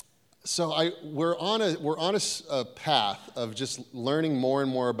we're on a path of just learning more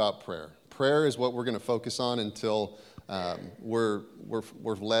and more about prayer. Prayer is what we're going to focus on until we're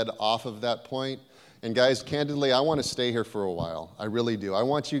led off of that point. And guys, candidly, I want to stay here for a while. I really do. I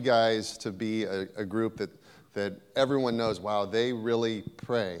want you guys to be a group that everyone knows, wow, they really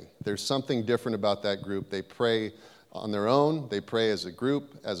pray. There's something different about that group. They pray on their own, they pray as a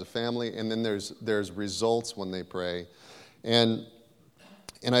group, as a family, and then there's results when they pray. And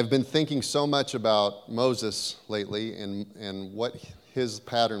I've been thinking so much about Moses lately and what his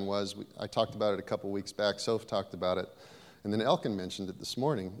pattern was. I talked about it a couple weeks back. Soph talked about it. And then Elkin mentioned it this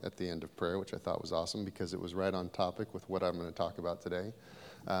morning at the end of prayer, which I thought was awesome because it was right on topic with what I'm going to talk about today.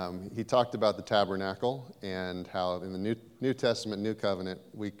 He talked about the tabernacle and how in the New Testament, New Covenant,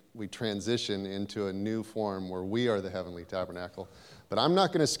 we transition into a new form where we are the heavenly tabernacle. But I'm not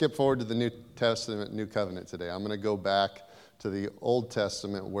going to skip forward to the New Testament, New Covenant today. I'm going to go back to the Old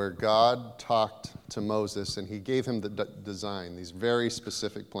Testament where God talked to Moses and he gave him the design, these very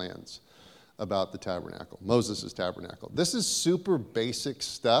specific plans about the tabernacle, Moses' tabernacle. This is super basic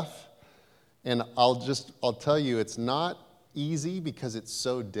stuff, and I'll tell you, it's not easy because it's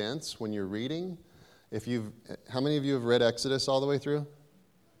so dense when you're reading. How many of you have read Exodus all the way through?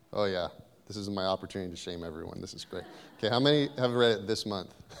 Oh yeah, this is my opportunity to shame everyone. This is great. Okay, how many have read it this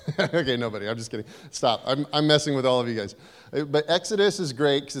month? Okay, nobody. I'm just kidding. Stop. I'm messing with all of you guys. But Exodus is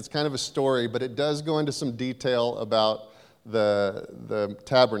great because it's kind of a story, but it does go into some detail about the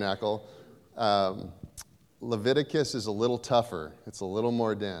tabernacle. Leviticus is a little tougher. It's a little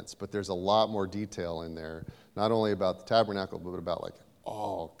more dense, but there's a lot more detail in there, not only about the tabernacle, but about like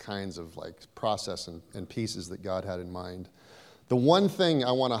all kinds of like process and pieces that God had in mind. The one thing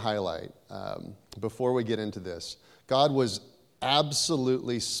I want to highlight before we get into this, God was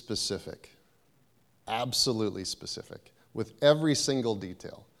absolutely specific with every single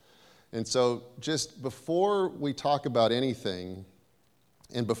detail. And so just before we talk about anything,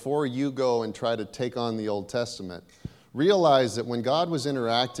 and before you go and try to take on the Old Testament, realize that when God was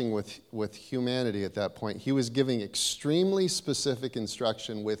interacting with humanity at that point, he was giving extremely specific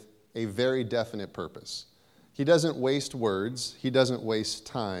instruction with a very definite purpose. He doesn't waste words. He doesn't waste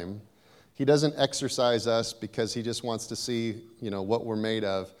time. He doesn't exercise us because he just wants to see, what we're made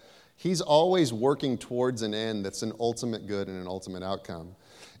of. He's always working towards an end that's an ultimate good and an ultimate outcome.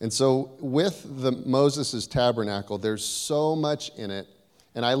 And so with Moses' tabernacle, there's so much in it.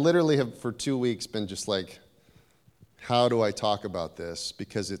 And I literally have, for 2 weeks, been just like, how do I talk about this?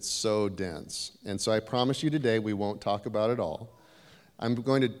 Because it's so dense. And so I promise you today we won't talk about it all. I'm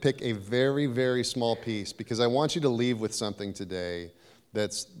going to pick a very, very small piece because I want you to leave with something today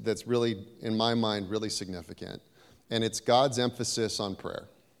that's really, in my mind, really significant. And it's God's emphasis on prayer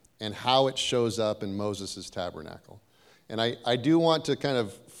and how it shows up in Moses' tabernacle. And I do want to kind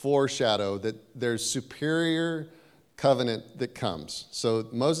of foreshadow that there's superior covenant that comes. So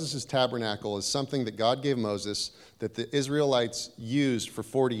Moses' tabernacle is something that God gave Moses that the Israelites used for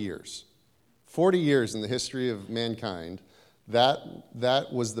 40 years. 40 years in the history of mankind, that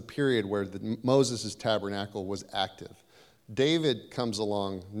was the period where Moses' tabernacle was active. David comes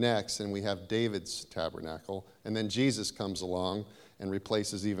along next, and we have David's tabernacle, and then Jesus comes along and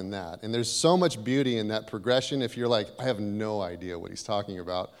replaces even that. And there's so much beauty in that progression. If you're like, I have no idea what he's talking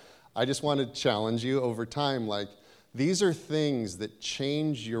about, I just want to challenge you over time, like, these are things that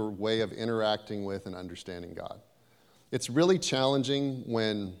change your way of interacting with and understanding God. It's really challenging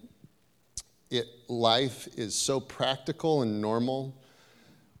when life is so practical and normal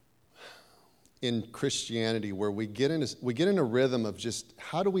in Christianity where we get in a rhythm of just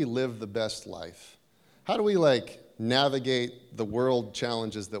how do we live the best life? How do we navigate the world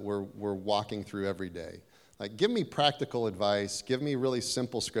challenges that we're walking through every day? Like, give me practical advice. Give me really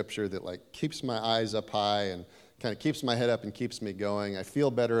simple scripture that keeps my eyes up high and kind of keeps my head up and keeps me going. I feel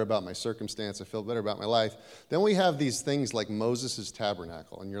better about my circumstance. I feel better about my life. Then we have these things like Moses'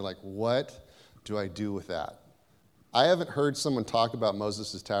 tabernacle, and you're like, what do I do with that? I haven't heard someone talk about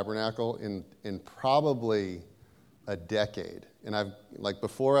Moses' tabernacle in probably a decade. And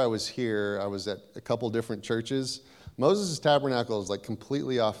before I was here, I was at a couple different churches. Moses' tabernacle is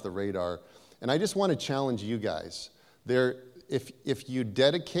completely off the radar. And I just want to challenge you guys. If you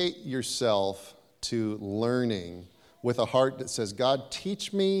dedicate yourself to learning with a heart that says, God,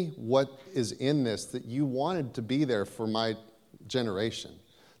 teach me what is in this that you wanted to be there for my generation.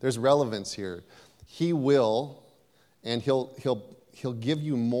 There's relevance here. He will, and he'll give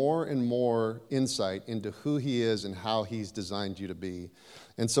you more and more insight into who he is and how he's designed you to be.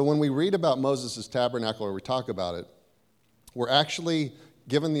 And so when we read about Moses' tabernacle or we talk about it, we're actually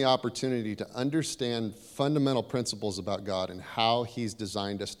given the opportunity to understand fundamental principles about God and how he's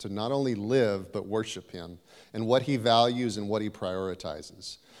designed us to not only live, but worship him, and what he values and what he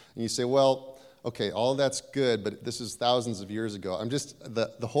prioritizes. And you say, well, okay, all that's good, but this is thousands of years ago.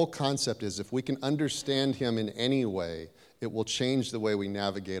 The whole concept is if we can understand him in any way, it will change the way we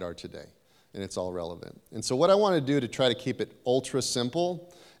navigate our today, and it's all relevant. And so what I want to do to try to keep it ultra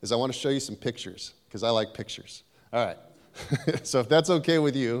simple is I want to show you some pictures, because I like pictures. All right. So if that's okay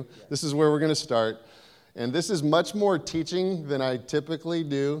with you, this is where we're going to start. And this is much more teaching than I typically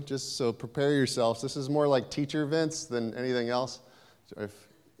do, just so prepare yourselves. This is more like teacher Vince than anything else. So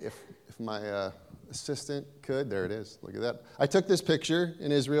if my assistant could, there it is. Look at that. I took this picture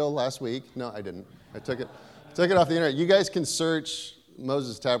in Israel last week. No, I didn't. I took it off the internet. You guys can search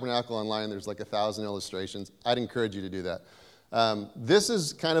Moses Tabernacle online. There's like 1,000 illustrations. I'd encourage you to do that. This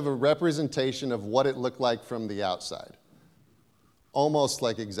is kind of a representation of what it looked like from the outside. Almost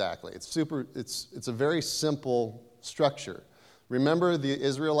like exactly. It's a very simple structure. Remember, the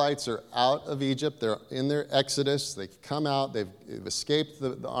Israelites are out of Egypt. They're in their exodus. They've come out. They've escaped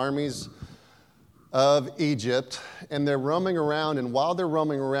the armies of Egypt, and they're roaming around. And while they're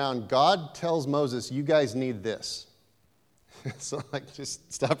roaming around, God tells Moses, you guys need this. So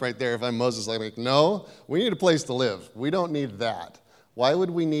just stop right there. If I'm Moses, like, no, we need a place to live. We don't need that. Why would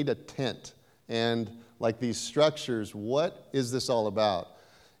we need a tent? And like these structures, what is this all about?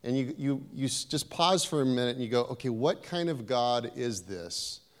 And you just pause for a minute and you go, okay, what kind of God is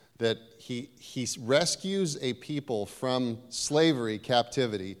this that he rescues a people from slavery,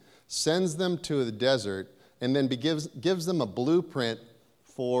 captivity, sends them to the desert, and then gives them a blueprint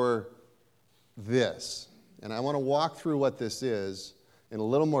for this? And I want to walk through what this is in a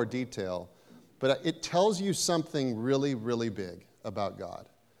little more detail, but it tells you something really, really big about God,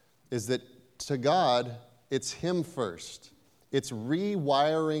 is that to God, it's him first. It's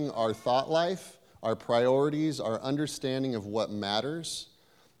rewiring our thought life, our priorities, our understanding of what matters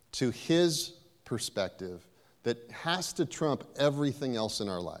to his perspective that has to trump everything else in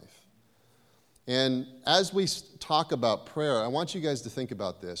our life. And as we talk about prayer, I want you guys to think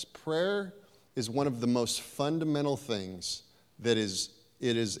about this. Prayer is one of the most fundamental things that it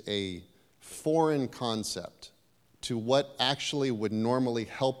is a foreign concept to what actually would normally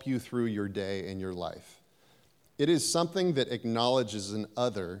help you through your day and your life. It is something that acknowledges an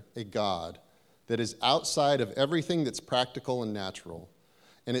other, a God, that is outside of everything that's practical and natural.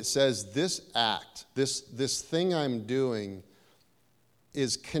 And it says, this act, this thing I'm doing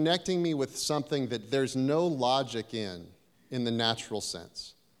is connecting me with something that there's no logic in the natural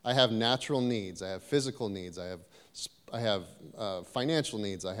sense. I have natural needs. I have physical needs. I have financial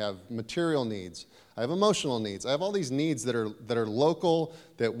needs. I have material needs. I have emotional needs. I have all these needs that are local,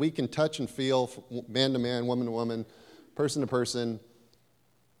 that we can touch and feel, man to man, woman to woman, person to person.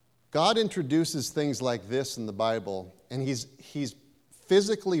 God introduces things like this in the Bible, and he's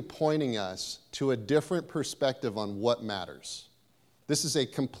physically pointing us to a different perspective on what matters. This is a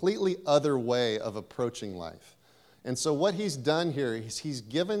completely other way of approaching life. And so what he's done here is he's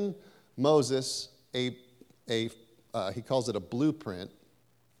given Moses he calls it a blueprint,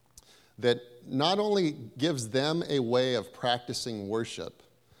 that not only gives them a way of practicing worship,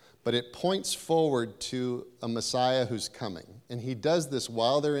 but it points forward to a Messiah who's coming. And he does this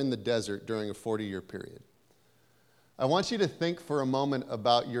while they're in the desert during a 40-year period. I want you to think for a moment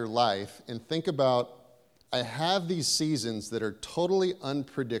about your life and think about, I have these seasons that are totally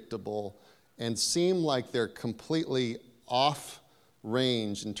unpredictable and seem like they're completely off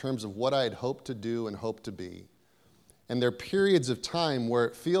range in terms of what I'd hoped to do and hoped to be. And there are periods of time where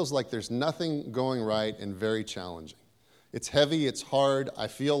it feels like there's nothing going right and very challenging. It's heavy, it's hard, I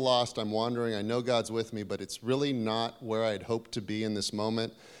feel lost, I'm wandering, I know God's with me, but it's really not where I'd hoped to be in this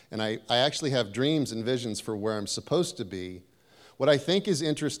moment. And I actually have dreams and visions for where I'm supposed to be. What I think is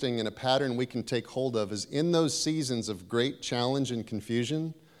interesting and a pattern we can take hold of is in those seasons of great challenge and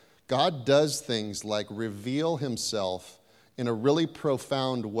confusion, God does things like reveal himself in a really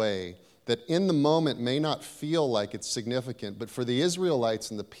profound way that in the moment may not feel like it's significant, but for the Israelites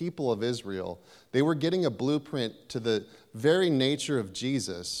and the people of Israel, they were getting a blueprint to the very nature of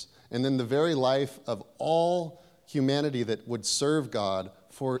Jesus and then the very life of all humanity that would serve God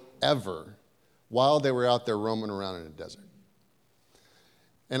forever while they were out there roaming around in a desert.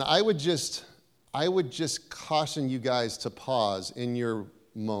 And I would just caution you guys to pause in your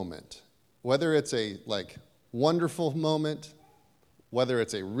moment, whether it's a wonderful moment, whether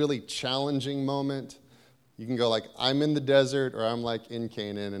it's a really challenging moment. You can go like, I'm in the desert, or I'm like in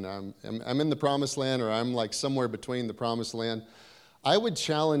Canaan, and I'm in the promised land, or I'm like somewhere between the promised land. I would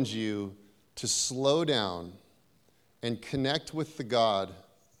challenge you to slow down and connect with the God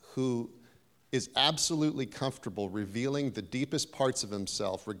who is absolutely comfortable revealing the deepest parts of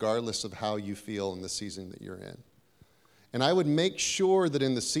himself, regardless of how you feel in the season that you're in. And I would make sure that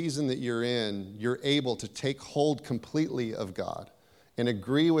in the season that you're in, you're able to take hold completely of God and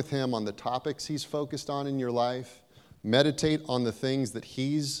agree with him on the topics he's focused on in your life, meditate on the things that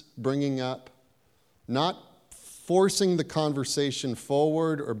he's bringing up, not forcing the conversation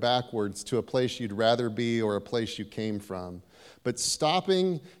forward or backwards to a place you'd rather be or a place you came from, but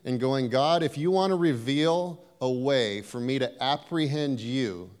stopping and going, God, if you want to reveal a way for me to apprehend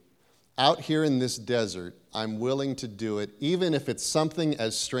you out here in this desert, I'm willing to do it, even if it's something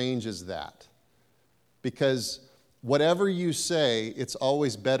as strange as that. Because whatever you say, it's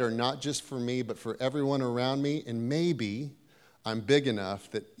always better, not just for me, but for everyone around me. And maybe I'm big enough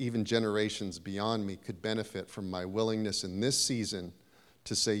that even generations beyond me could benefit from my willingness in this season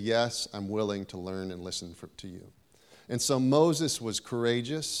to say, yes, I'm willing to learn and listen to you. And so Moses was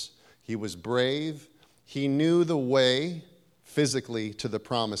courageous. He was brave. He knew the way physically to the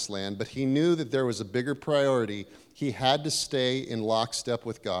promised land, but he knew that there was a bigger priority. He had to stay in lockstep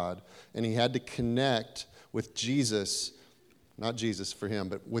with God, and he had to connect with Jesus, not Jesus for him,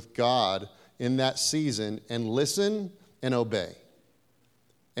 but with God in that season and listen and obey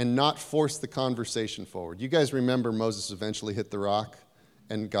and not force the conversation forward. You guys remember Moses eventually hit the rock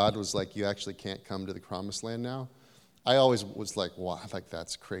and God was like, you actually can't come to the promised land now? I always was like, wow, like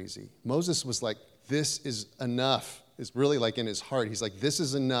that's crazy. Moses was like, this is enough. It's really like in his heart. He's like, this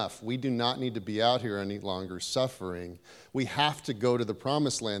is enough. We do not need to be out here any longer suffering. We have to go to the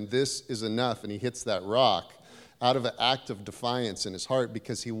promised land. This is enough. And he hits that rock out of an act of defiance in his heart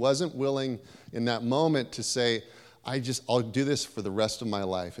because he wasn't willing in that moment to say, I'll do this for the rest of my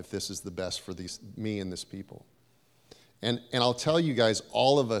life if this is the best for me and this people. And I'll tell you guys,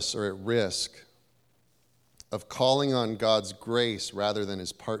 all of us are at risk of calling on God's grace rather than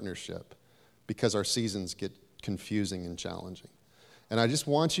his partnership because our seasons get confusing and challenging. And I just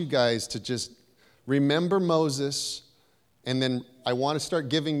want you guys to just remember Moses, and then I want to start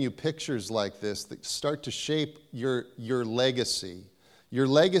giving you pictures like this that start to shape your legacy. Your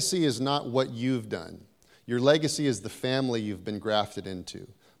legacy is not what you've done. Your legacy is the family you've been grafted into.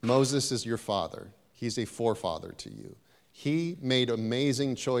 Moses is your father. He's a forefather to you. He made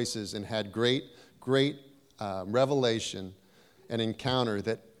amazing choices and had great revelation and encounter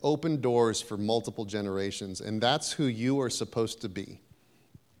that opened doors for multiple generations, and that's who you are supposed to be.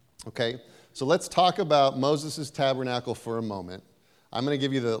 Okay? So let's talk about Moses' tabernacle for a moment. I'm going to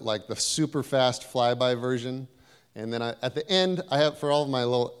give you the super fast flyby version, and then at the end, I have for all of my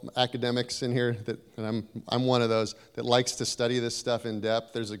little academics in here and I'm one of those that likes to study this stuff in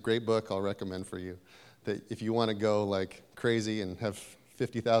depth. There's a great book I'll recommend for you that if you want to go like crazy and have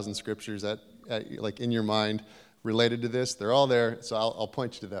 50,000 scriptures like in your mind related to this, they're all there. So I'll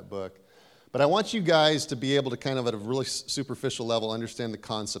point you to that book. But I want you guys to be able to kind of at a really superficial level understand the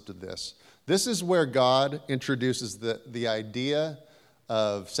concept of this. This is where God introduces the idea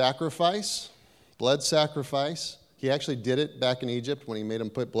of sacrifice, blood sacrifice. He actually did it back in Egypt when he made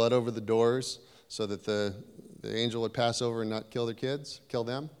them put blood over the doors so that the angel would pass over and not kill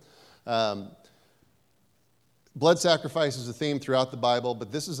them. Blood sacrifice is a theme throughout the Bible,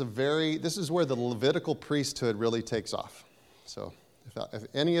 but this is where the Levitical priesthood really takes off. So if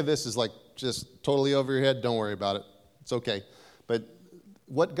any of this is like just totally over your head, don't worry about it. It's okay. But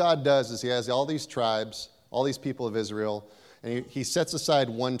what God does is he has all these tribes, all these people of Israel, and he sets aside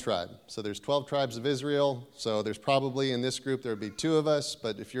one tribe. So there's 12 tribes of Israel, so there's probably in this group there would be 2 of us,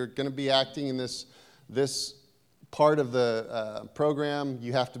 but if you're going to be acting in this part of the program,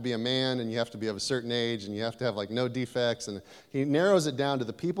 you have to be a man and you have to be of a certain age and you have to have like no defects. And he narrows it down to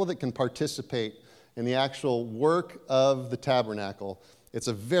the people that can participate in the actual work of the tabernacle. It's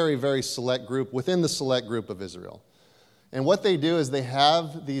a very, very select group within the select group of Israel. And what they do is they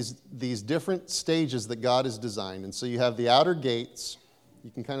have these different stages that God has designed. And so you have the outer gates.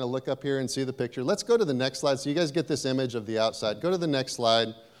 You can kind of look up here and see the picture. Let's go to the next slide so you guys get this image of the outside. Go to the next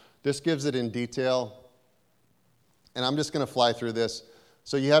slide. This gives it in detail. And I'm just going to fly through this.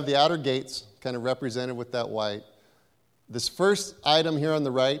 So you have the outer gates kind of represented with that white. This first item here on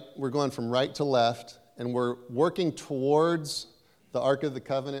the right, we're going from right to left, and we're working towards the Ark of the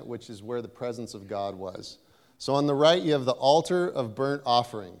Covenant, which is where the presence of God was. So on the right, you have the altar of burnt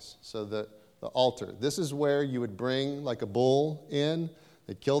offerings. So the altar. This is where you would bring like a bull in.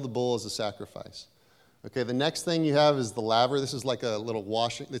 They'd kill the bull as a sacrifice. Okay, the next thing you have is the laver. This is like a little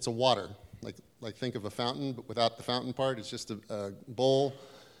washing. It's a water. Like think of a fountain, but without the fountain part. It's just a bowl,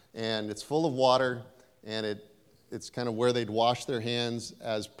 and it's full of water, and it's kind of where they'd wash their hands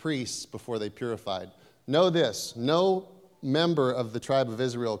as priests before they purified. know this, no member of the tribe of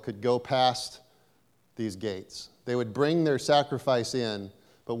Israel could go past these gates. They would bring their sacrifice in,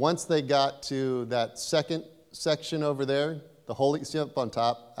 but once they got to that second section over there, the holy, see up on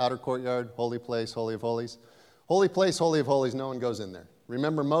top, outer courtyard, holy place, holy of holies. Holy place, holy of holies, no one goes in there.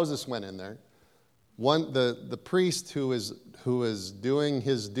 Remember, Moses went in there. The priest who is doing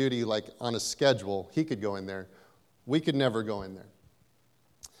his duty like on a schedule, he could go in there. We could never go in there.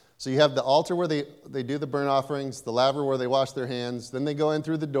 So you have the altar where they do the burnt offerings, the laver where they wash their hands, then they go in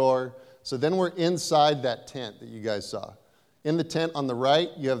through the door. So then we're inside that tent that you guys saw. In the tent on the right,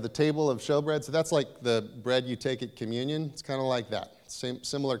 you have the table of showbread. So that's like the bread you take at communion. It's kind of like that.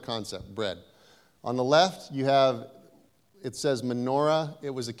 Similar concept, bread. On the left, you have, it says menorah. It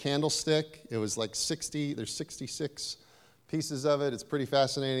was a candlestick. It was like 60, there's 66 pieces of it. It's pretty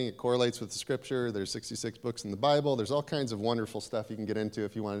fascinating. It correlates with the scripture. There's 66 books in the Bible. There's all kinds of wonderful stuff you can get into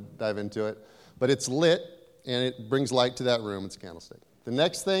if you want to dive into it. But it's lit, and it brings light to that room. It's a candlestick. The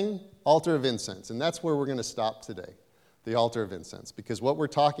next thing, altar of incense. And that's where we're going to stop today, the altar of incense. Because what we're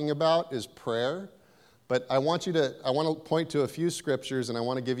talking about is prayer. But I want to point to a few scriptures, and I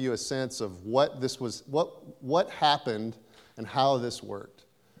want to give you a sense of what this was, what happened and how this worked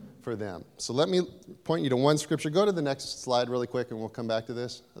for them. So let me point you to one scripture. Go to the next slide really quick, and we'll come back to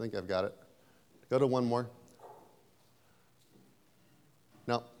this. I think I've got it. Go to one more.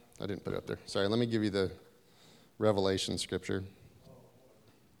 No, I didn't put it up there. Sorry, let me give you the Revelation scripture.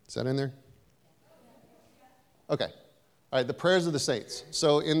 Is that in there? Okay. All right, the prayers of the saints.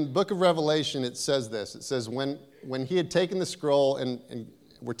 So in the book of Revelation, it says this. It says, when he had taken the scroll, and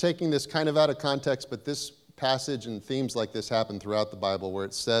we're taking this kind of out of context, but this passage and themes like this happen throughout the Bible where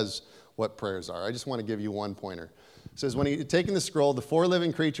it says what prayers are. I just want to give you one pointer. It says, when he had taken the scroll, the 4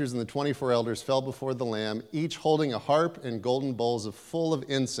 living creatures and the 24 elders fell before the Lamb, each holding a harp and golden bowls full of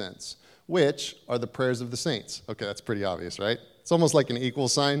incense, which are the prayers of the saints. Okay, that's pretty obvious, right? It's almost like an equal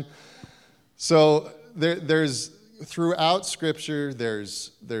sign. So there's throughout Scripture,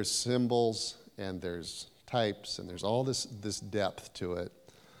 there's symbols and there's types and there's all this depth to it.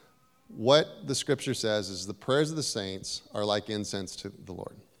 What the Scripture says is the prayers of the saints are like incense to the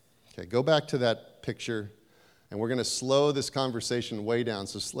Lord. Okay, go back to that picture, and we're going to slow this conversation way down.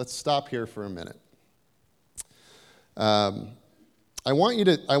 So let's stop here for a minute. I want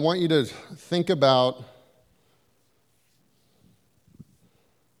you to think about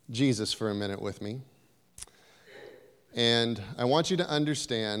Jesus for a minute with me. And I want you to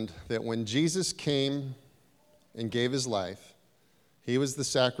understand that when Jesus came and gave his life, he was the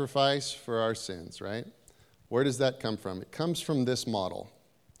sacrifice for our sins, right? Where does that come from? It comes from this model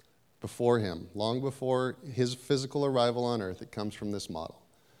before him. Long before his physical arrival on earth, it comes from this model.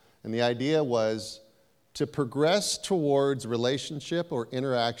 And the idea was to progress towards relationship or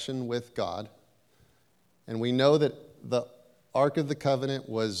interaction with God. And we know that the Ark of the Covenant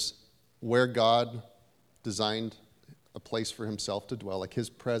was where God designed a place for himself to dwell, like his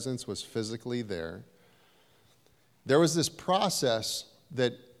presence was physically there. There was this process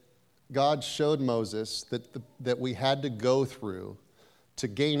that God showed Moses that we had to go through to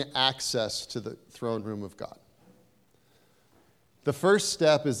gain access to the throne room of God. The first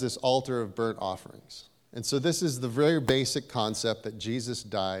step is this altar of burnt offerings. And so this is the very basic concept that Jesus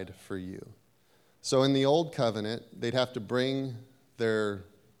died for you. So in the Old Covenant, they'd have to bring their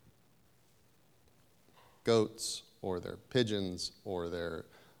goats or their pigeons or their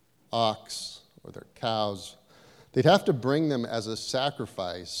ox or their cows. They'd have to bring them as a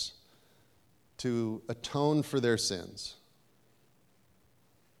sacrifice to atone for their sins.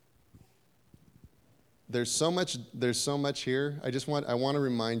 There's so much here. I want to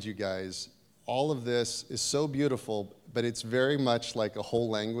remind you guys, all of this is so beautiful, but it's very much like a whole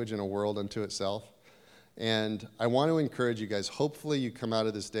language and a world unto itself. And I want to encourage you guys, hopefully you come out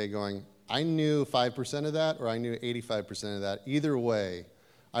of this day going, I knew 5% of that or I knew 85% of that. Either way,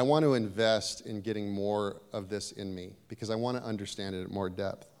 I want to invest in getting more of this in me because I want to understand it at more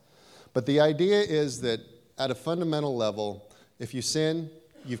depth. But the idea is that at a fundamental level, if you sin,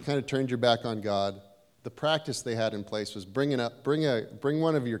 you've kind of turned your back on God. The practice they had in place was bring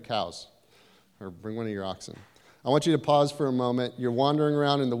one of your cows or bring one of your oxen. I want you to pause for a moment. You're wandering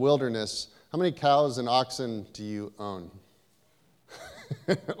around in the wilderness. How many cows and oxen do you own?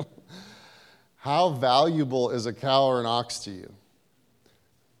 How valuable is a cow or an ox to you?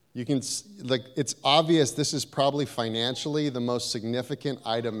 You can, it's obvious this is probably financially the most significant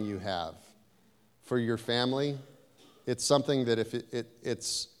item you have for your family. It's something that if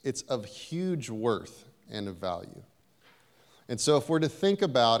it's of huge worth and of value. And so if we're to think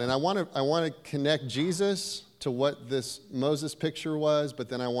about, and I want to connect Jesus to what this Moses picture was, but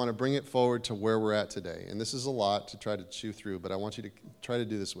then I want to bring it forward to where we're at today. And this is a lot to try to chew through, but I want you to try to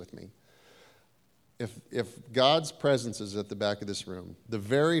do this with me. If God's presence is at the back of this room, the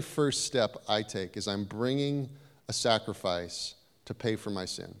very first step I take is I'm bringing a sacrifice to pay for my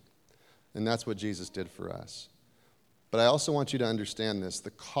sin. And that's what Jesus did for us. But I also want you to understand this,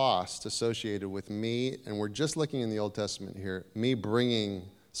 the cost associated with me, and we're just looking in the Old Testament here, me bringing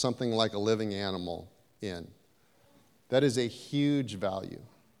something like a living animal in. That is a huge value.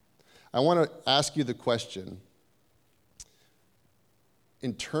 I want to ask you the question,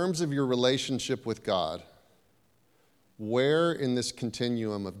 in terms of your relationship with God, where in this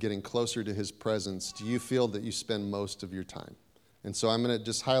continuum of getting closer to his presence do you feel that you spend most of your time? And so I'm going to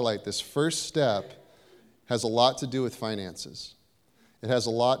just highlight this first step has a lot to do with finances. It has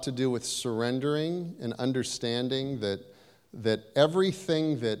a lot to do with surrendering and understanding that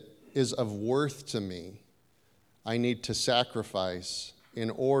everything that is of worth to me, I need to sacrifice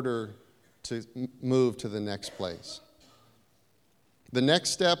in order to move to the next place. The next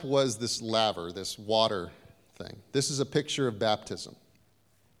step was this laver, this water thing. This is a picture of baptism.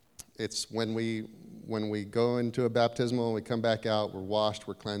 It's when we go into a baptismal and we come back out, we're washed,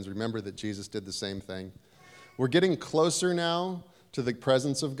 we're cleansed. Remember that Jesus did the same thing. We're getting closer now to the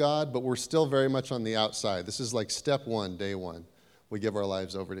presence of God, but we're still very much on the outside. This is like step one, day one. We give our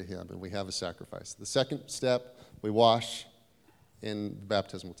lives over to him and we have a sacrifice. The second step, we wash in the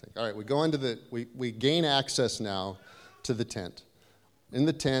baptismal tank. All right, we go into we gain access now to the tent. In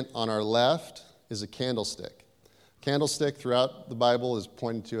the tent, on our left, is a candlestick. Candlestick throughout the Bible is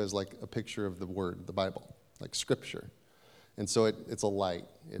pointed to as like a picture of the Word, the Bible, like Scripture. And so it's a light.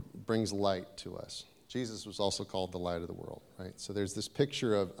 It brings light to us. Jesus was also called the light of the world, right? So there's this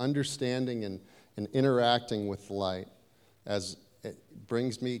picture of understanding and interacting with the light as it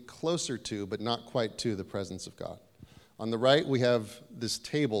brings me closer to, but not quite to, the presence of God. On the right, we have this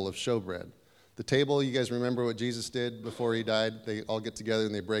table of showbread. The table, you guys remember what Jesus did before he died? They all get together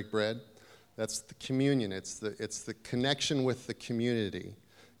and they break bread. That's the communion. It's the connection with the community.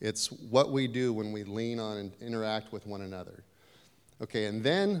 It's what we do when we lean on and interact with one another. Okay, and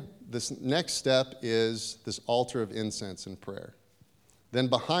then this next step is this altar of incense and prayer. Then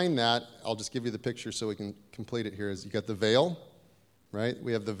behind that, I'll just give you the picture so we can complete it here, is you got the veil, right?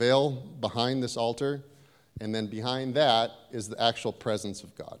 We have the veil behind this altar, and then behind that is the actual presence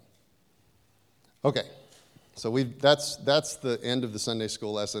of God. Okay, so that's the end of the Sunday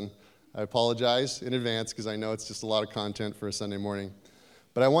school lesson. I apologize in advance because I know it's just a lot of content for a Sunday morning.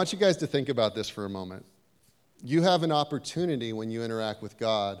 But I want you guys to think about this for a moment. You have an opportunity when you interact with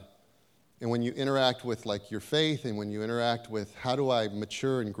God, and when you interact with like your faith, and when you interact with how do I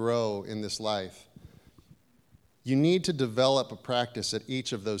mature and grow in this life, you need to develop a practice at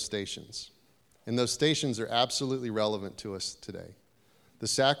each of those stations. And those stations are absolutely relevant to us today. The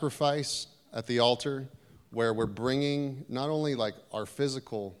sacrifice at the altar, where we're bringing not only like our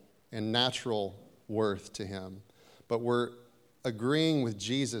physical and natural worth to him, but we're agreeing with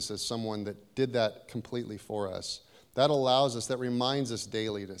Jesus as someone that did that completely for us. That allows us, that reminds us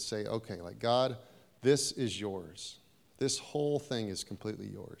daily to say, okay, like God, this is yours. This whole thing is completely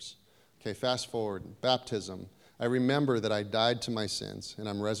yours. Okay, fast forward, baptism. I remember that I died to my sins and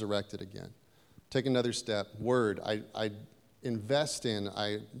I'm resurrected again. Take another step, word. I invest in,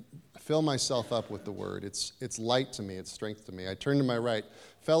 I fill myself up with the word. It's light to me, it's strength to me. I turn to my right,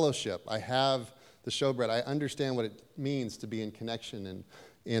 fellowship. I have the showbread. I understand what it means to be in connection and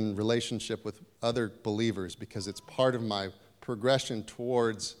in relationship with other believers because it's part of my progression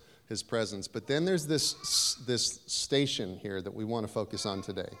towards his presence. But then there's this station here that we want to focus on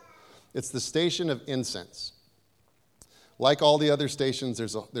today. It's the station of incense. Like all the other stations,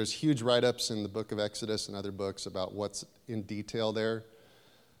 there's huge write-ups in the book of Exodus and other books about what's in detail there.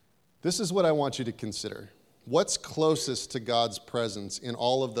 This is what I want you to consider. What's closest to God's presence in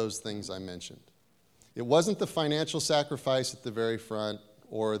all of those things I mentioned? It wasn't the financial sacrifice at the very front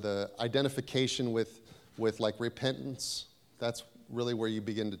or the identification with like repentance. That's really where you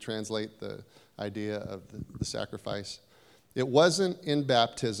begin to translate the idea of the sacrifice. It wasn't in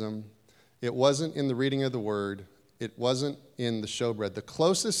baptism. It wasn't in the reading of the word. It wasn't in the showbread. The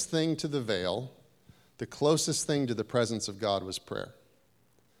closest thing to the veil, the closest thing to the presence of God was prayer.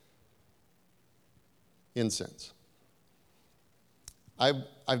 Incense.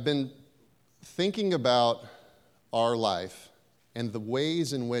 I've been thinking about our life and the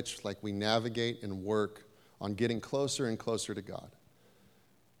ways in which like we navigate and work on getting closer and closer to God.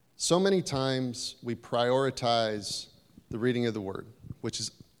 So many times we prioritize the reading of the word, which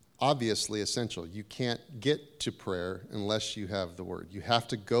is obviously essential. You can't get to prayer unless you have the word. You have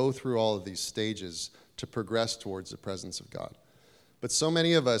to go through all of these stages to progress towards the presence of God. But so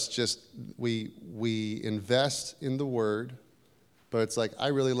many of us just, we invest in the Word, but it's like, I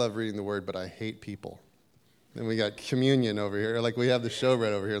really love reading the Word, but I hate people. And we got communion over here, like we have the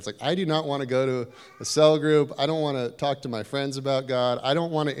showbread over here. It's like, I do not want to go to a cell group. I don't want to talk to my friends about God. I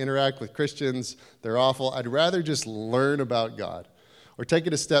don't want to interact with Christians. They're awful. I'd rather just learn about God. Or take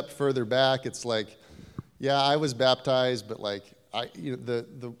it a step further back. It's like, yeah, I was baptized, but like,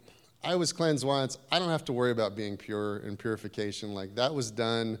 I was cleansed once. I don't have to worry about being pure and purification. Like, that was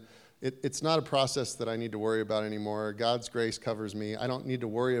done. It's not a process that I need to worry about anymore. God's grace covers me. I don't need to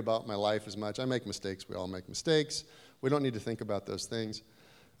worry about my life as much. I make mistakes. We all make mistakes. We don't need to think about those things.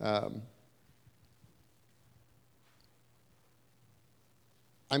 I'm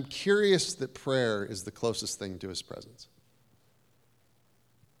curious that prayer is the closest thing to His presence.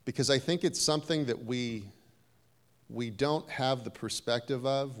 Because I think it's something that we don't have the perspective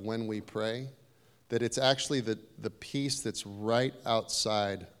of when we pray, that it's actually the peace that's right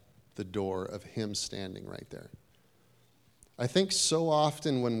outside the door of Him standing right there. I think so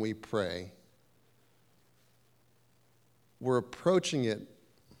often when we pray, we're approaching it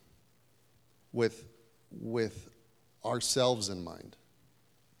with ourselves in mind.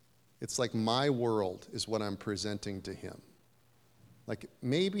 It's like my world is what I'm presenting to Him. Like,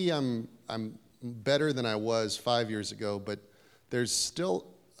 maybe I'm better than I was 5 years ago, but there's still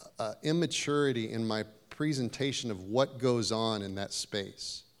immaturity in my presentation of what goes on in that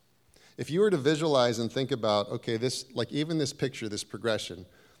space. If you were to visualize and think about, okay, this, like even this picture, this progression,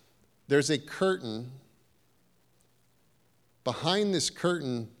 there's a curtain. Behind this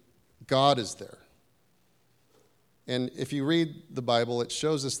curtain, God is there. And if you read the Bible, it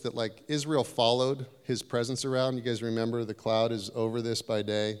shows us that like Israel followed His presence around. You guys remember the cloud is over this by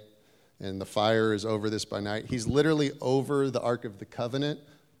day and the fire is over this by night. He's literally over the Ark of the Covenant,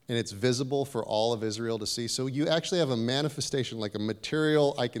 and it's visible for all of Israel to see. So you actually have a manifestation, like a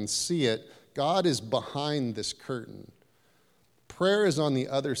material, I can see it. God is behind this curtain. Prayer is on the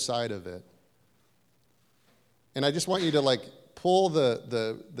other side of it. And I just want you to like pull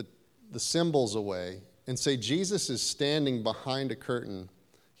the symbols away and say Jesus is standing behind a curtain.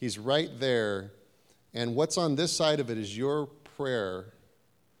 He's right there. And what's on this side of it is your prayer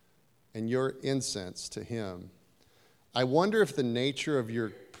and your incense to Him. I wonder if the nature of your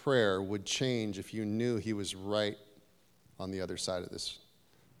prayer would change if you knew He was right on the other side of this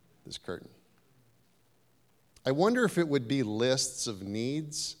curtain. I wonder if it would be lists of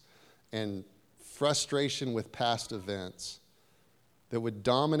needs and frustration with past events that would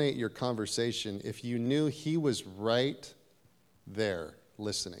dominate your conversation if you knew He was right there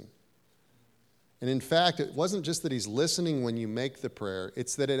listening. And in fact, it wasn't just that He's listening when you make the prayer,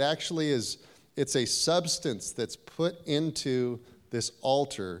 it's that it actually is, it's a substance that's put into this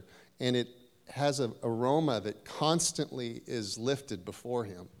altar, and it has an aroma that constantly is lifted before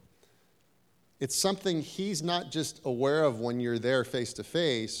Him. It's something He's not just aware of when you're there face to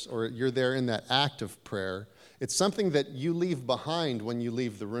face or you're there in that act of prayer. It's something that you leave behind when you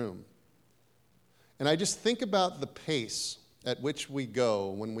leave the room. And I just think about the pace at which we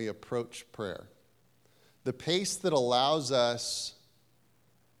go when we approach prayer. The pace that allows us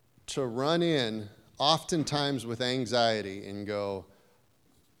to run in, oftentimes with anxiety, and go,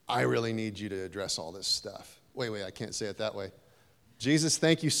 I really need you to address all this stuff. Wait, I can't say it that way. Jesus,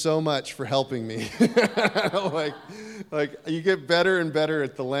 thank you so much for helping me. like you get better and better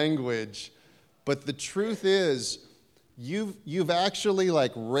at the language. But the truth is, you've actually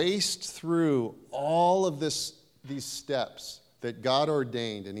like raced through all of these steps that God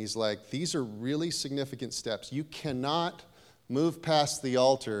ordained. And He's like, these are really significant steps. You cannot move past the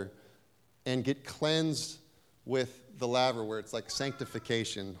altar and get cleansed with the laver, where it's like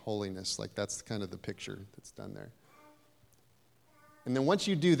sanctification, holiness. Like that's kind of the picture that's done there. And then once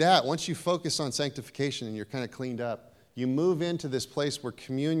you do that, once you focus on sanctification and you're kind of cleaned up, you move into this place where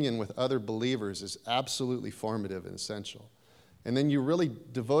communion with other believers is absolutely formative and essential. And then you're really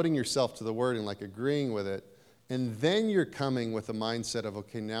devoting yourself to the Word and like agreeing with it. And then you're coming with a mindset of,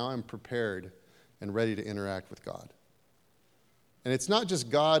 okay, now I'm prepared and ready to interact with God. And it's not just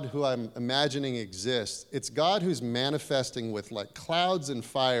God who I'm imagining exists. It's God who's manifesting with like clouds and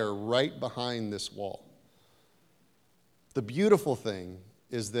fire right behind this wall. The beautiful thing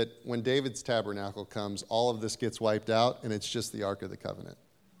is that when David's tabernacle comes, all of this gets wiped out, and it's just the Ark of the Covenant.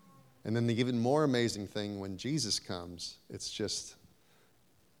 And then the even more amazing thing, when Jesus comes, it's just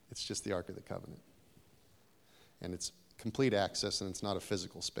the Ark of the Covenant. And it's complete access, and it's not a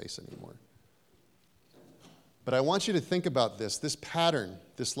physical space anymore. But I want you to think about this pattern,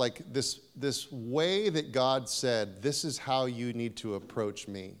 this way that God said, this is how you need to approach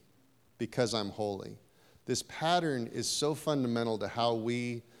me because I'm holy. This pattern is so fundamental to how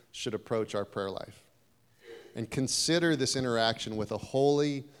we should approach our prayer life. And consider this interaction with a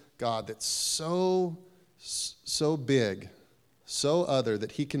holy God that's so big, so other,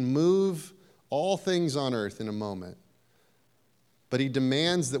 that he can move all things on earth in a moment. But he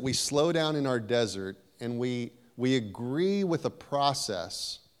demands that we slow down in our desert and we agree with a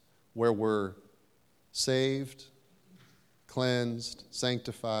process where we're saved, cleansed,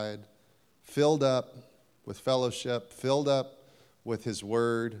 sanctified, filled up with fellowship, filled up with his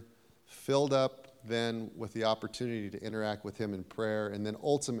word, filled up then with the opportunity to interact with him in prayer, and then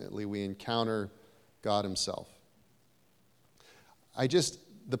ultimately we encounter God himself.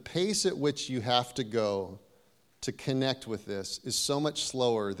 The pace at which you have to go to connect with this is so much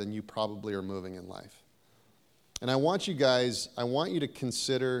slower than you probably are moving in life. And I want you to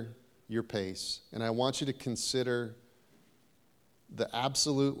consider your pace, and I want you to consider the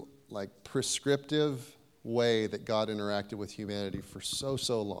absolute, prescriptive way that God interacted with humanity for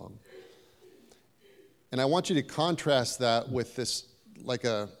so long. And I want you to contrast that with this, like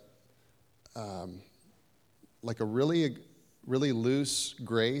a really loose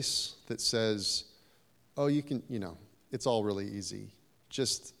grace that says, oh, you can, it's all really easy.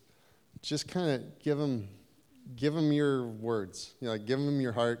 Just kind of give them your words, give them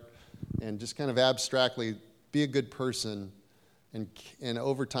your heart, and just kind of abstractly be a good person, and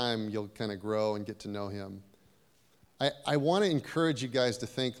over time you'll kind of grow and get to know him. I want to encourage you guys to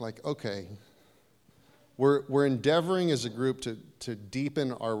think okay, we're endeavoring as a group to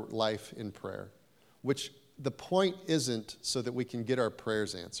deepen our life in prayer, which the point isn't so that we can get our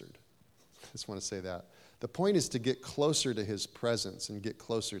prayers answered. I just want to say that. The point is to get closer to his presence and get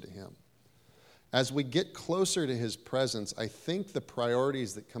closer to him. As we get closer to his presence, I think the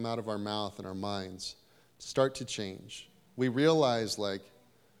priorities that come out of our mouth and our minds start to change. We realize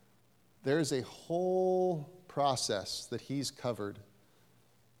there's a whole process that he's covered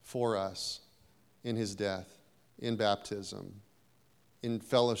for us in his death, in baptism, in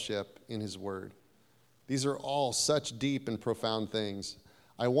fellowship, in his word. These are all such deep and profound things.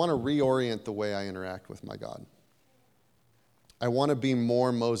 I want to reorient the way I interact with my God. I want to be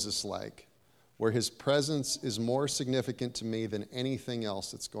more Moses-like, where his presence is more significant to me than anything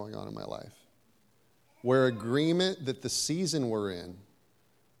else that's going on in my life. Where agreement that the season we're in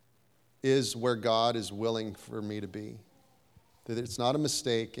is where God is willing for me to be. That it's not a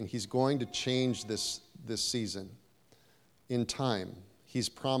mistake, and he's going to change this season in time. He's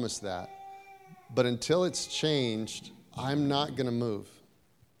promised that. But until it's changed, I'm not going to move.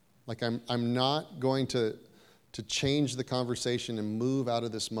 I'm not going to change the conversation and move out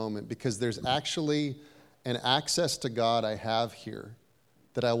of this moment, because there's actually an access to God I have here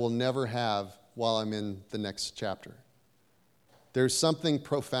that I will never have while I'm in the next chapter. There's something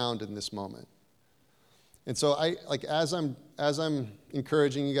profound in this moment. And so as I'm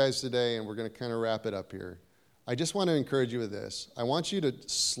encouraging you guys today, and we're going to kind of wrap it up here, I just want to encourage you with this. I want you to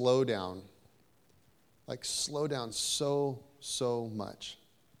slow down. Slow down so much.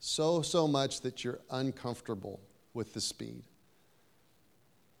 So much that you're uncomfortable with the speed.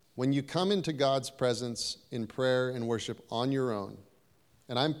 When you come into God's presence in prayer and worship on your own,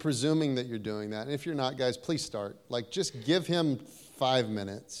 and I'm presuming that you're doing that, and if you're not, guys, please start. Just give him 5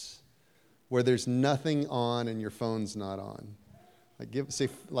 minutes where there's nothing on and your phone's not on. Do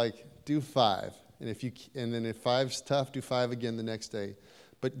 5. And then if 5's tough, do 5 again the next day.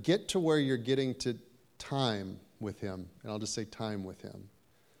 But get to where you're getting to time with him. And I'll just say time with him.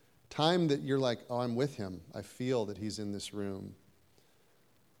 Time that you're I'm with him. I feel that he's in this room.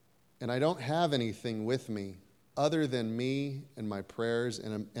 And I don't have anything with me other than me and my prayers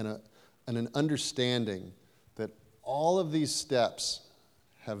and an understanding that all of these steps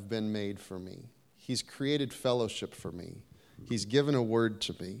have been made for me. He's created fellowship for me. He's given a word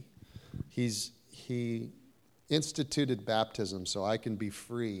to me. He instituted baptism so I can be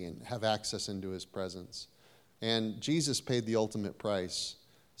free and have access into his presence. And Jesus paid the ultimate price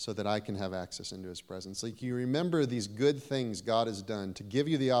so that I can have access into his presence. You remember these good things God has done to give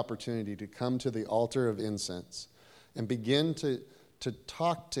you the opportunity to come to the altar of incense and begin to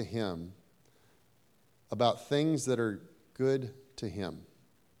talk to him about things that are good to him.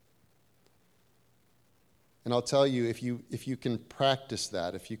 And I'll tell you, if you can practice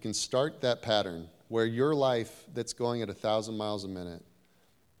that, if you can start that pattern where your life that's going at 1,000 miles a minute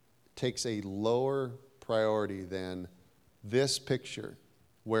takes a lower priority than this picture,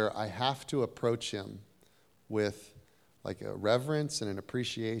 where I have to approach him with a reverence and an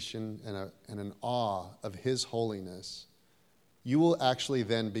appreciation and an awe of his holiness, you will actually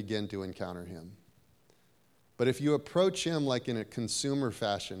then begin to encounter him. But if you approach him like in a consumer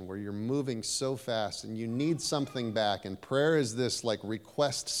fashion where you're moving so fast and you need something back, and prayer is this like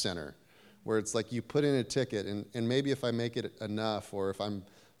request center where it's like you put in a ticket and maybe if I make it enough, or if I'm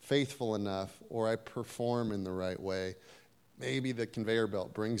faithful enough, or I perform in the right way, maybe the conveyor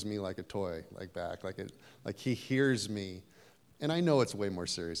belt brings me like a toy, like back, like he hears me. And I know it's way more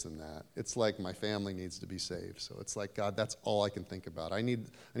serious than that. It's like my family needs to be saved. So it's like, God, that's all I can think about. I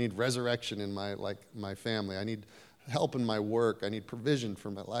need resurrection in my family. I need help in my work. I need provision for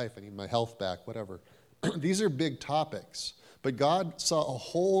my life. I need my health back, whatever. These are big topics. But God saw a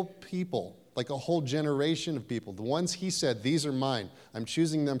whole people, like a whole generation of people. The ones he said, these are mine. I'm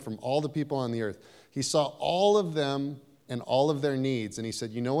choosing them from all the people on the earth. He saw all of them and all of their needs. And he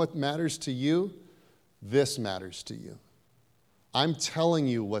said, you know what matters to you? This matters to you. I'm telling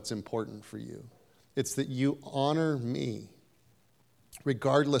you what's important for you. It's that you honor me,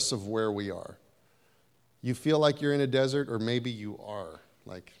 regardless of where we are. You feel like you're in a desert, or maybe you are.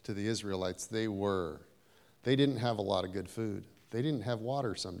 Like to the Israelites, they were. They didn't have a lot of good food. They didn't have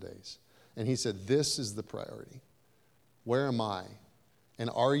water some days. And he said, this is the priority. Where am I? And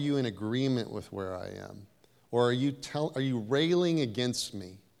are you in agreement with where I am? Or are you railing against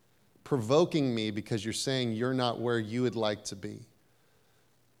me? Provoking me because you're saying you're not where you would like to be.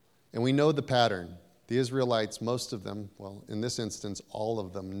 And we know the pattern. The Israelites, most of them, well, in this instance, all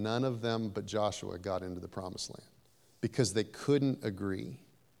of them, none of them but Joshua got into the promised land because they couldn't agree.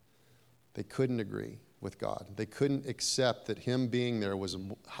 They couldn't agree with God. They couldn't accept that him being there was a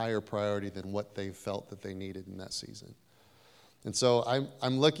higher priority than what they felt that they needed in that season. And so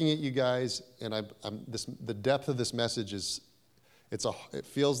I'm looking at you guys, and the depth of this message is, it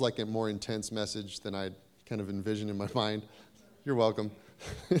feels like a more intense message than I kind of envisioned in my mind. You're welcome.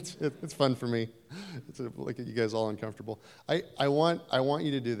 It's fun for me to look at you guys all uncomfortable. I want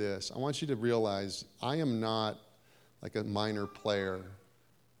you to do this. I want you to realize I am not like a minor player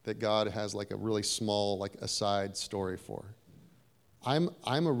that God has like a really small like aside story for. I'm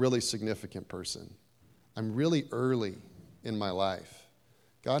a really significant person. I'm really early in my life.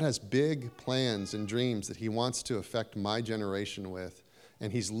 God has big plans and dreams that he wants to affect my generation with,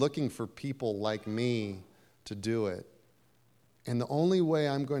 and he's looking for people like me to do it. And the only way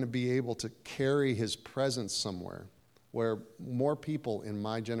I'm going to be able to carry his presence somewhere where more people in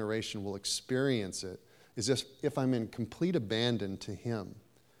my generation will experience it is if I'm in complete abandon to him,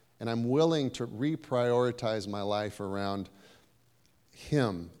 and I'm willing to reprioritize my life around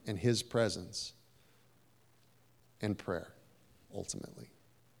him and his presence and prayer, ultimately.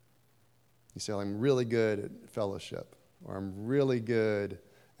 You say, well, I'm really good at fellowship, or I'm really good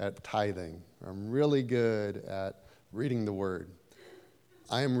at tithing, or I'm really good at reading the word.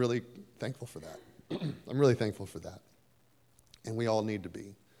 I am really thankful for that. I'm really thankful for that. And we all need to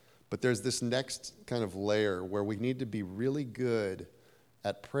be. But there's this next kind of layer where we need to be really good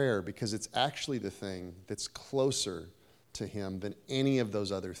at prayer because it's actually the thing that's closer to him than any of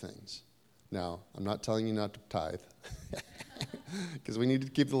those other things. Now, I'm not telling you not to tithe because we need to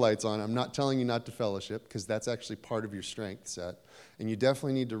keep the lights on. I'm not telling you not to fellowship because that's actually part of your strength set. And you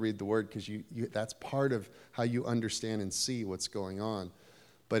definitely need to read the word because that's part of how you understand and see what's going on.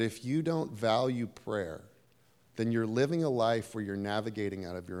 But if you don't value prayer, then you're living a life where you're navigating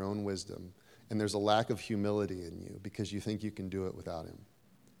out of your own wisdom, and there's a lack of humility in you because you think you can do it without him.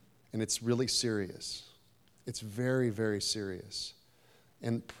 And it's really serious. It's very, very serious.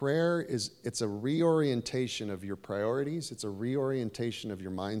 And prayer it's a reorientation of your priorities. It's a reorientation of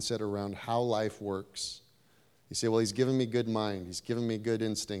your mindset around how life works. You say, well, he's given me good mind. He's given me good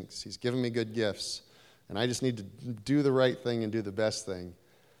instincts. He's given me good gifts. And I just need to do the right thing and do the best thing.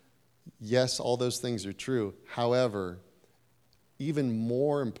 Yes, all those things are true. However, even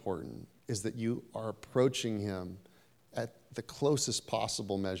more important is that you are approaching him at the closest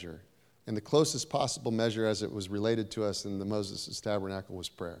possible measure. And the closest possible measure as it was related to us in the Moses' tabernacle was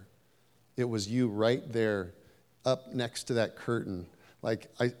prayer. It was you right there up next to that curtain, like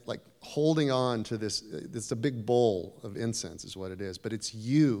holding on to this. It's a big bowl of incense is what it is. But it's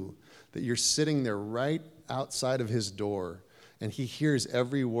you that you're sitting there right outside of his door, and he hears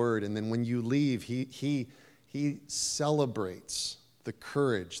every word. And then when you leave, he celebrates the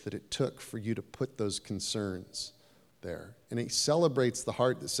courage that it took for you to put those concerns there. And he celebrates the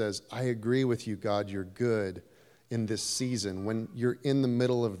heart that says, I agree with you, God, you're good in this season. When you're in the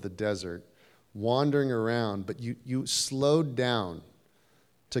middle of the desert, wandering around, but you slowed down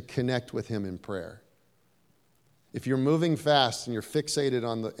to connect with him in prayer. If you're moving fast and you're fixated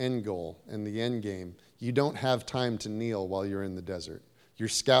on the end goal and the end game, you don't have time to kneel while you're in the desert. You're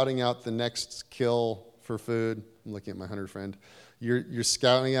scouting out the next kill for food. I'm looking at my hunter friend. You're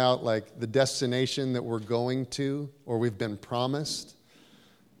scouting out like the destination that we're going to or we've been promised.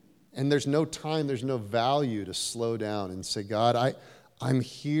 And there's no time, there's no value to slow down and say, God, I'm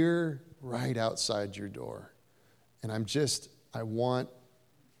here right outside your door. And I want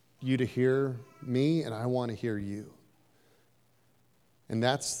you to hear me and I want to hear you. And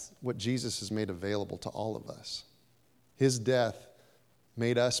that's what Jesus has made available to all of us. His death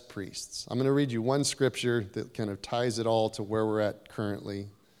made us priests. I'm going to read you one scripture that kind of ties it all to where we're at currently.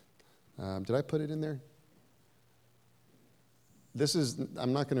 Did I put it in there?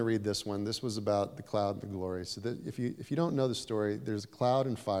 I'm not going to read this one. This was about the cloud and the glory. So that if you don't know the story, there's a cloud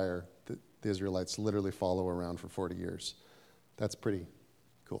and fire that the Israelites literally follow around for 40 years. That's pretty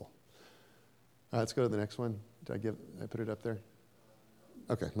cool. Let's go to the next one. Did I put it up there?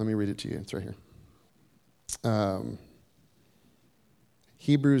 Okay, let me read it to you. It's right here.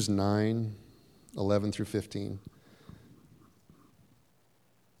 Hebrews 9, 11 through 15.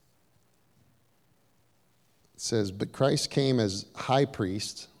 It says, "But Christ came as high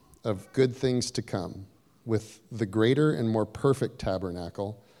priest of good things to come, with the greater and more perfect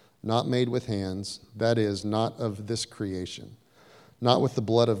tabernacle, not made with hands, that is, not of this creation. Not with the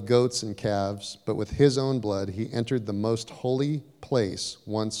blood of goats and calves, but with his own blood he entered the most holy place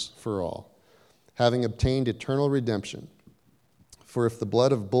once for all, having obtained eternal redemption. For if the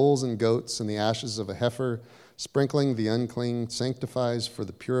blood of bulls and goats and the ashes of a heifer, sprinkling the unclean, sanctifies for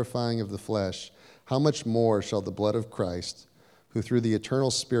the purifying of the flesh, how much more shall the blood of Christ, who through the eternal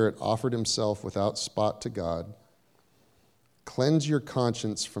Spirit offered himself without spot to God, cleanse your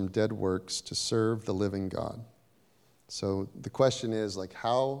conscience from dead works to serve the living God?" So the question is, like,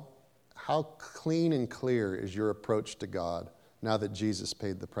 how clean and clear is your approach to God now that Jesus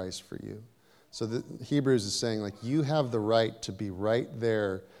paid the price for you? So the Hebrews is saying, like, you have the right to be right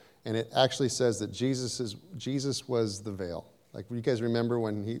there, and it actually says that Jesus was the veil. Like, you guys remember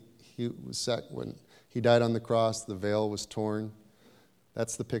when when he died on the cross, the veil was torn?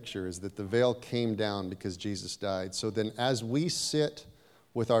 That's the picture, is that the veil came down because Jesus died. So then as we sit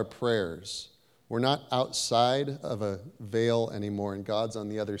with our prayers, we're not outside of a veil anymore, and God's on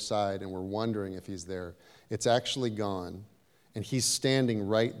the other side, and we're wondering if he's there. It's actually gone, and he's standing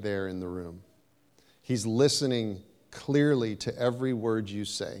right there in the room. He's listening clearly to every word you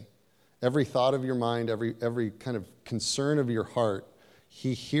say, every thought of your mind, every kind of concern of your heart.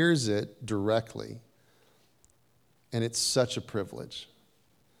 He hears it directly, and it's such a privilege.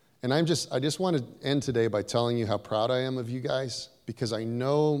 And I just want to end today by telling you how proud I am of you guys, because I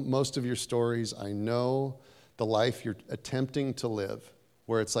know most of your stories. I know the life you're attempting to live,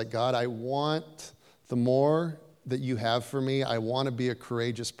 where it's like, God, I want the more that you have for me. I want to be a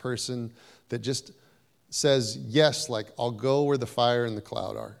courageous person that just says, yes, like, I'll go where the fire and the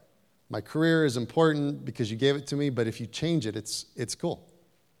cloud are. My career is important because you gave it to me, but if you change it, it's cool.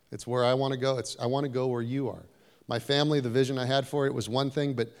 It's where I want to go. I want to go where you are. My family, the vision I had for it was one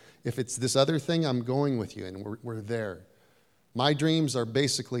thing, but if it's this other thing, I'm going with you, and we're there. My dreams are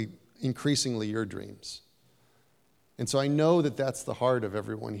basically increasingly your dreams. And so I know that that's the heart of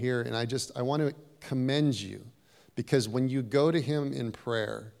everyone here, and I want to commend you, because when you go to him in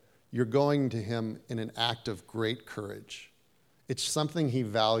prayer, you're going to him in an act of great courage. It's something he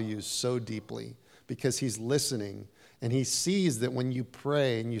values so deeply, because he's listening, and he sees that when you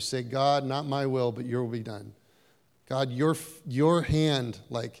pray and you say, God, not my will, but your will be done. God, your hand,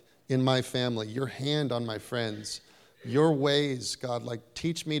 like in my family, your hand on my friends, your ways, God, like,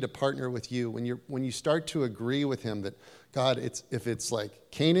 teach me to partner with you. When you start to agree with him that, God, if it's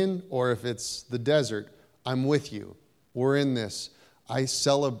like Canaan or if it's the desert, I'm with you. We're in this. I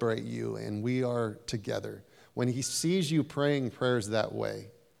celebrate you, and we are together. When he sees you praying prayers that way,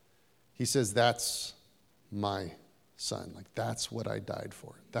 he says, that's my son. Like, that's what I died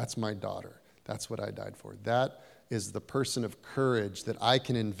for. That's my daughter. That's what I died for. That is the person of courage that I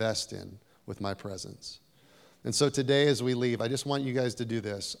can invest in with my presence. And so today as we leave, I just want you guys to do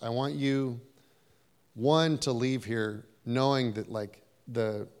this. I want you, one, to leave here knowing that, like,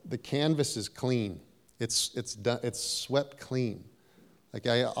 the canvas is clean. It's done, it's swept clean. Like,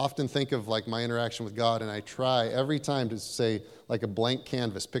 I often think of, like, my interaction with God, and I try every time to say, like, a blank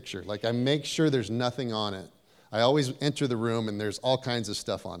canvas picture. Like, I make sure there's nothing on it. I always enter the room, and there's all kinds of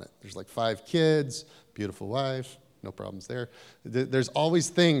stuff on it. There's like 5 kids, beautiful wife, no problems there. There's always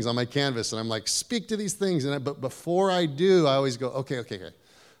things on my canvas, and I'm like, speak to these things. But before I do, I always go, okay.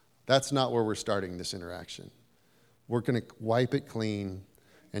 That's not where we're starting this interaction. We're going to wipe it clean.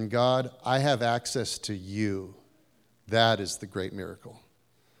 And God, I have access to you. That is the great miracle.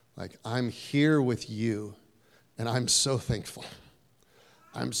 Like, I'm here with you, and I'm so thankful.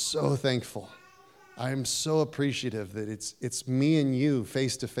 I'm so thankful I am so appreciative that it's me and you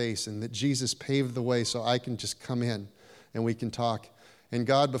face to face, and that Jesus paved the way so I can just come in and we can talk. And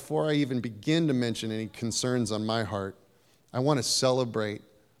God, before I even begin to mention any concerns on my heart, I want to celebrate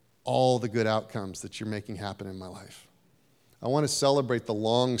all the good outcomes that you're making happen in my life. I want to celebrate the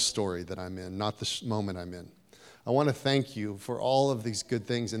long story that I'm in, not the moment I'm in. I want to thank you for all of these good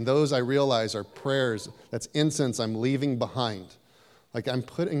things. And those I realize are prayers. That's incense I'm leaving behind. Like I'm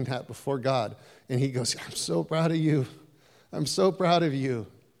putting that before God. And he goes, I'm so proud of you. I'm so proud of you.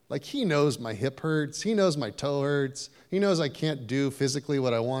 Like he knows my hip hurts. He knows my toe hurts. He knows I can't do physically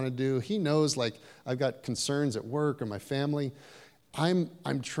what I want to do. He knows like I've got concerns at work or my family.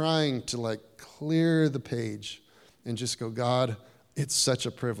 I'm trying to like clear the page and just go, God, it's such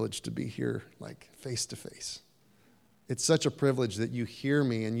a privilege to be here like face to face. It's such a privilege that you hear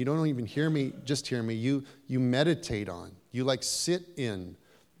me, and you don't even hear me, just hear me. You meditate on. You like sit in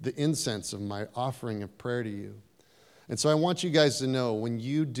the incense of my offering of prayer to you. And so I want you guys to know when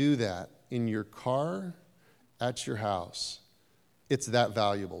you do that in your car, at your house, it's that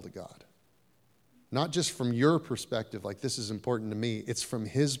valuable to God. Not just from your perspective, like this is important to me. It's from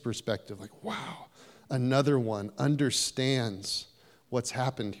his perspective, like, wow, another one understands what's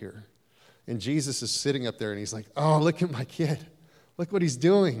happened here. And Jesus is sitting up there and he's like, oh, look at my kid. Look what he's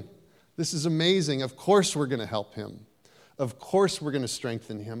doing. This is amazing. Of course we're going to help him. Of course we're going to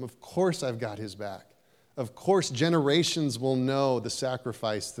strengthen him. Of course I've got his back. Of course generations will know the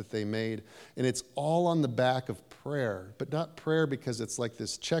sacrifice that they made. And it's all on the back of prayer. But not prayer because it's like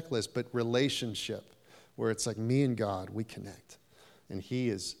this checklist, but relationship where it's like me and God, we connect. And he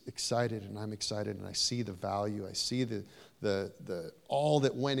is excited and I'm excited and I see the value. I see the all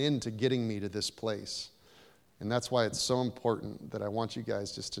that went into getting me to this place. And that's why it's so important that I want you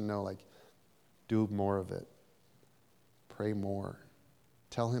guys just to know, like, do more of it. Pray more.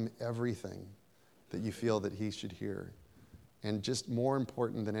 Tell him everything that you feel that he should hear. And just more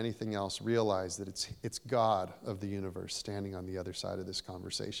important than anything else, realize that it's God of the universe standing on the other side of this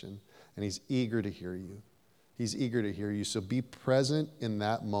conversation. And he's eager to hear you. He's eager to hear you. So be present in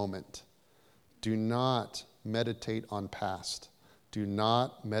that moment. Do not meditate on past. Do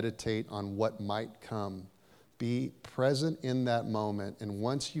not meditate on what might come. Be present in that moment. And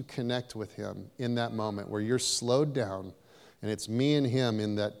once you connect with him in that moment where you're slowed down and it's me and him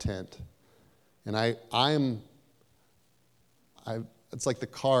in that tent. And it's like the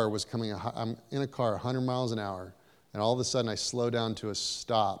car was coming, I'm in a car 100 miles an hour. And all of a sudden I slow down to a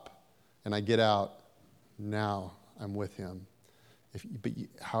stop and I get out. Now I'm with him.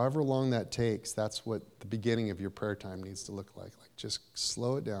 However long that takes, that's what the beginning of your prayer time needs to look like. Like just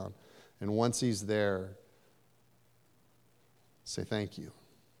slow it down. And once he's there, say thank you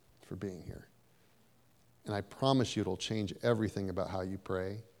for being here. And I promise you it'll change everything about how you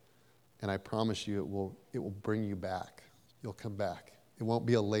pray. And I promise you it will bring you back. You'll come back. It won't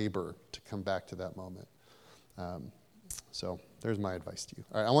be a labor to come back to that moment. So there's my advice to you.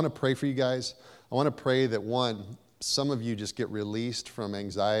 All right, I want to pray for you guys. I want to pray that, one, some of you just get released from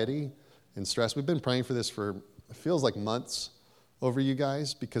anxiety and stress. We've been praying for this for, it feels like months over you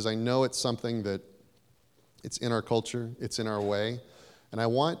guys, because I know it's something that it's in our culture, it's in our way. And I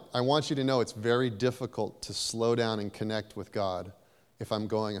want you to know it's very difficult to slow down and connect with God if I'm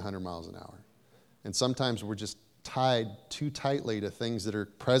going 100 miles an hour. And sometimes we're just tied too tightly to things that are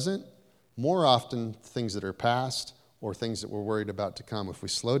present, more often things that are past, or things that we're worried about to come. If we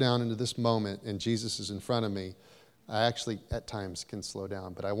slow down into this moment and Jesus is in front of me, I actually at times can slow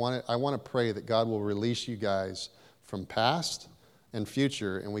down. But I want to pray that God will release you guys from past and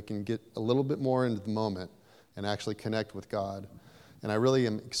future, and we can get a little bit more into the moment and actually connect with God. And I really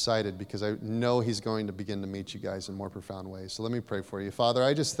am excited because I know he's going to begin to meet you guys in more profound ways. So let me pray for you. Father,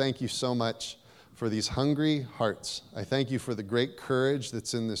 I just thank you so much for these hungry hearts. I thank you for the great courage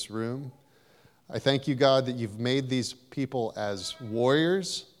that's in this room. I thank you, God, that you've made these people as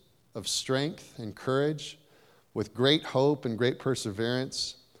warriors of strength and courage with great hope and great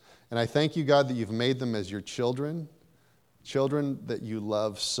perseverance. And I thank you, God, that you've made them as your children, children that you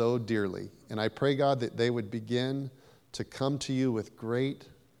love so dearly. And I pray, God, that they would begin to come to you with great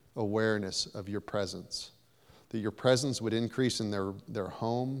awareness of your presence, that your presence would increase in their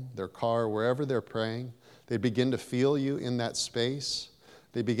home, their car, wherever they're praying. They'd begin to feel you in that space.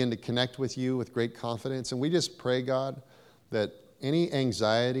 They begin to connect with you with great confidence. And we just pray, God, that any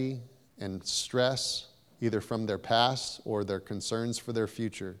anxiety and stress, either from their past or their concerns for their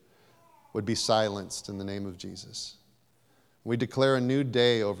future, would be silenced in the name of Jesus. We declare a new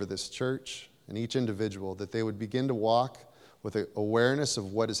day over this church and each individual, that they would begin to walk with an awareness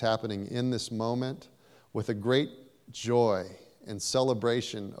of what is happening in this moment, with a great joy and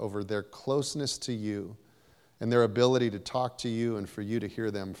celebration over their closeness to you and their ability to talk to you and for you to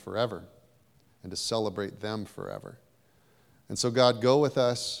hear them forever and to celebrate them forever. And so, God, go with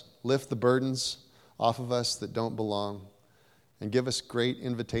us, lift the burdens off of us that don't belong, and give us great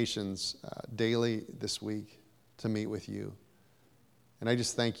invitations daily this week to meet with you. And I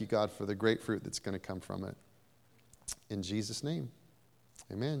just thank you, God, for the great fruit that's going to come from it. In Jesus' name,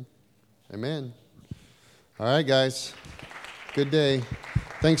 amen. Amen. All right, guys. Good day.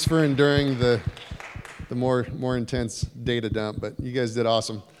 Thanks for enduring the more intense data dump, but you guys did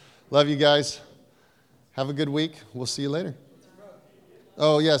awesome. Love you guys. Have a good week. We'll see you later.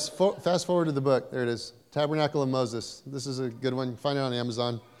 Oh, yes. Fast forward to the book. There it is. Tabernacle of Moses. This is a good one. Find it on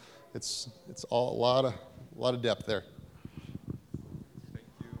Amazon. It's all a lot of depth there.